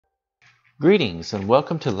Greetings and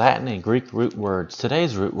welcome to Latin and Greek root words.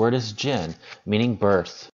 Today's root word is gen, meaning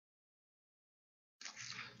birth.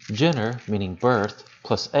 Gener, meaning birth,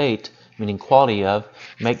 plus ate, meaning quality of,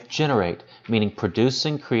 make generate, meaning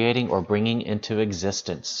producing, creating, or bringing into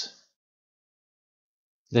existence.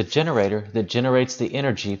 The generator that generates the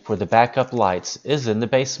energy for the backup lights is in the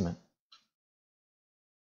basement.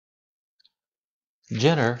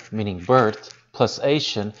 Gener, meaning birth, plus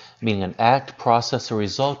ation, meaning an act, process, or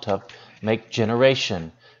result of, make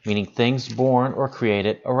generation, meaning things born or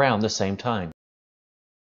created around the same time.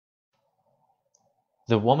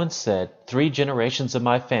 The woman said, 3 generations of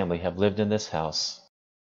my family have lived in this house.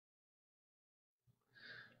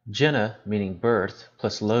 Gena, meaning birth,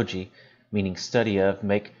 plus logi, meaning study of,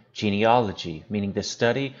 make genealogy, meaning the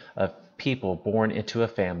study of people born into a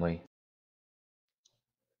family.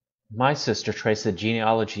 My sister traced the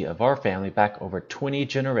genealogy of our family back over 20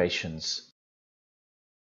 generations.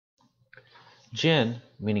 Gen,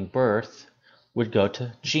 meaning birth, would go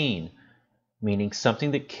to gene, meaning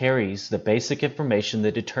something that carries the basic information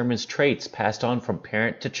that determines traits passed on from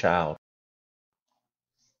parent to child.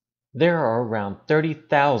 There are around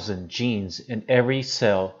 30,000 genes in every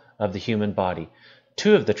cell of the human body.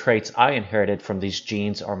 2 of the traits I inherited from these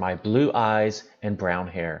genes are my blue eyes and brown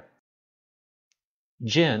hair.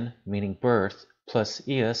 Gen, meaning birth, plus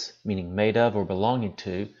ius, meaning made of or belonging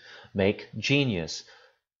to, make genius,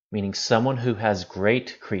 meaning someone who has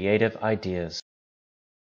great creative ideas.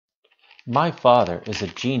 My father is a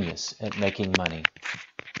genius at making money.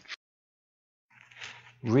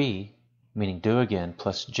 Re, meaning do again,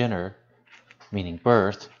 plus gener, meaning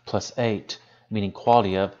birth, plus ate, meaning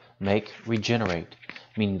quality of, make regenerate,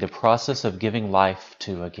 meaning the process of giving life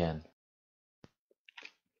to again.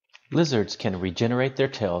 Lizards can regenerate their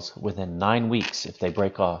tails within 9 weeks if they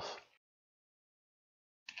break off.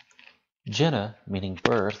 Gena, meaning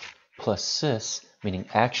birth, plus sis, meaning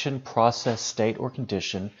action, process, state, or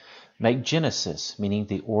condition, make genesis, meaning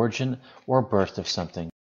the origin or birth of something.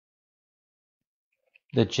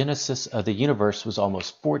 The genesis of the universe was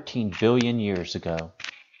almost 14 billion years ago.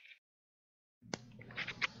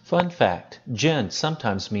 Fun fact, gen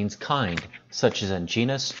sometimes means kind, such as in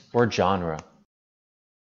genus or genre.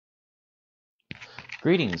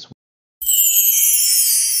 Greetings.